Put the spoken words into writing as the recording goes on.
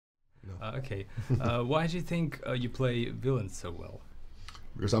Okay. Why do you think you play villains so well?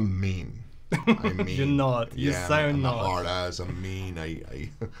 Because I'm mean. I mean, You're not. You're yeah, so I'm not. a hard ass. I'm mean.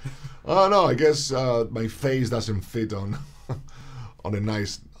 Oh no, I guess my face doesn't fit on on a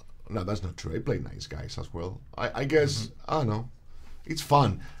nice. No, that's not true. I play nice guys as well. I guess I don't know. It's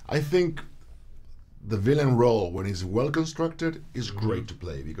fun. I think the villain role, when it's well constructed, is great to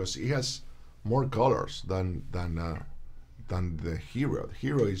play because he has more colors than the hero. The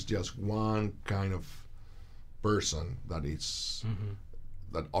hero is just one kind of person that is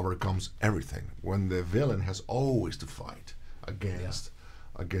that overcomes everything. When the villain has always to fight against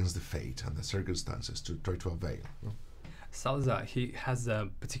the fate and the circumstances to try to avail. Salazar, he has a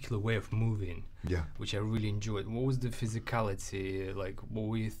particular way of moving, Yeah. which I really enjoyed. What was the physicality like? What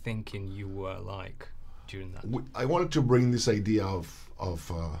were you thinking you were like during that? I wanted to bring this idea of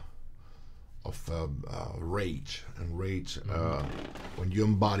rage and rage. When you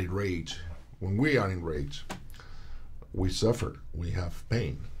embody rage, when we are in rage, we suffer. We have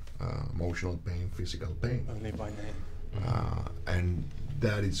pain, emotional pain, physical pain. Only by name. And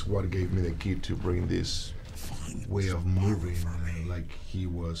that is what gave me the key to bring this way of moving, like he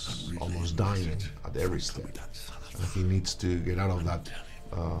was almost dying at every step. And he needs to get out of that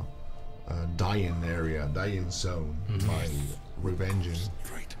dying area, dying zone by revenging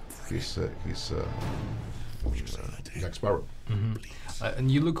his Jack Sparrow.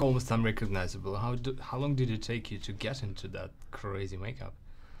 And you look almost unrecognizable. How long did it take you to get into that crazy makeup?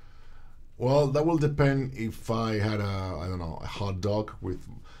 Well, that will depend if I had a hot dog with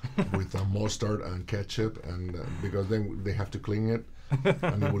mustard and ketchup, and because then they have to clean it,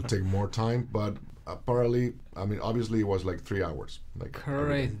 and it will take more time. But apparently, I mean, obviously, it was like 3 hours. Like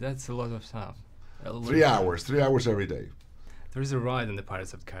Crazy, that's a lot of stuff. 3 hours, 3 hours every day. There is a ride in the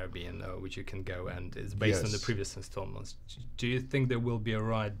Pirates of the Caribbean, which you can go, and it's based on the Yes. previous installments. Do you think there will be a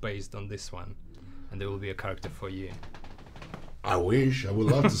ride based on this one, and there will be a character for you? I wish. I would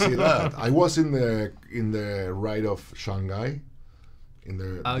love to see that. I was in the ride of Shanghai, in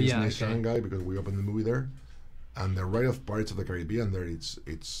the Disney Shanghai, because we opened the movie there, and the ride of Pirates of the Caribbean there. It's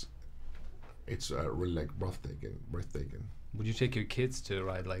really like breathtaking. Would you take your kids to a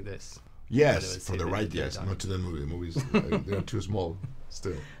ride like this? Yes, would for say the they ride, did yes, that. not to the movie. The movies they are too small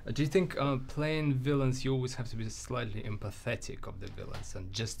still. Do you think playing villains, you always have to be slightly empathetic of the villains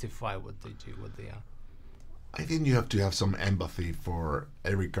and justify what they do, what they are? I think you have to have some empathy for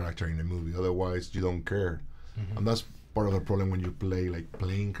every character in the movie, otherwise you don't care. And that's part of the problem when you play like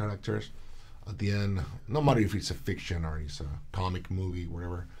playing characters. At the end, no matter if it's a fiction or it's a comic movie,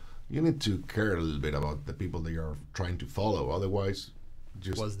 whatever, you need to care a little bit about the people that you're trying to follow. Otherwise,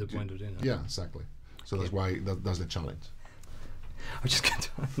 just What's the point of doing that? Yeah, exactly. So that's why that's the challenge. I'm just going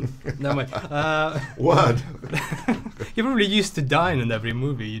to... No, mind. What? You're probably used to dying in every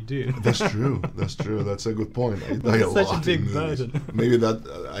movie you do. That's true. That's true. That's a good point. I die a Such a lot big in movies. burden. Maybe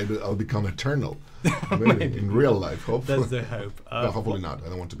that I'll become eternal. Maybe in real life, hopefully. That's the hope. No, hopefully not. I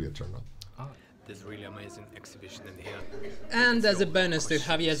don't want to be eternal. There's really amazing exhibition in here. And as a bonus to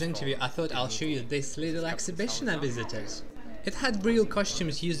Javier's interview, I thought I'll show you this little exhibition I visited. It had real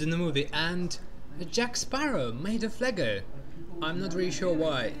costumes used in the movie and a Jack Sparrow made of Lego. I'm not really sure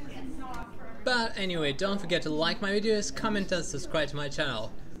why. But anyway, don't forget to like my videos, comment and subscribe to my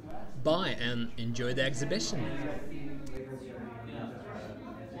channel. Bye and enjoy the exhibition.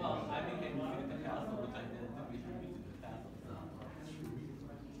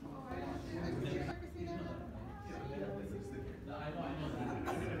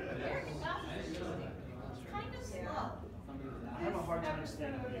 I have a hard time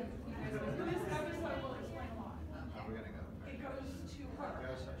understanding it. This episode will explain a lot. How are we gonna go? It goes to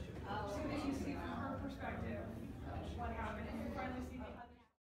her. So that you see from her perspective what happened, and you finally see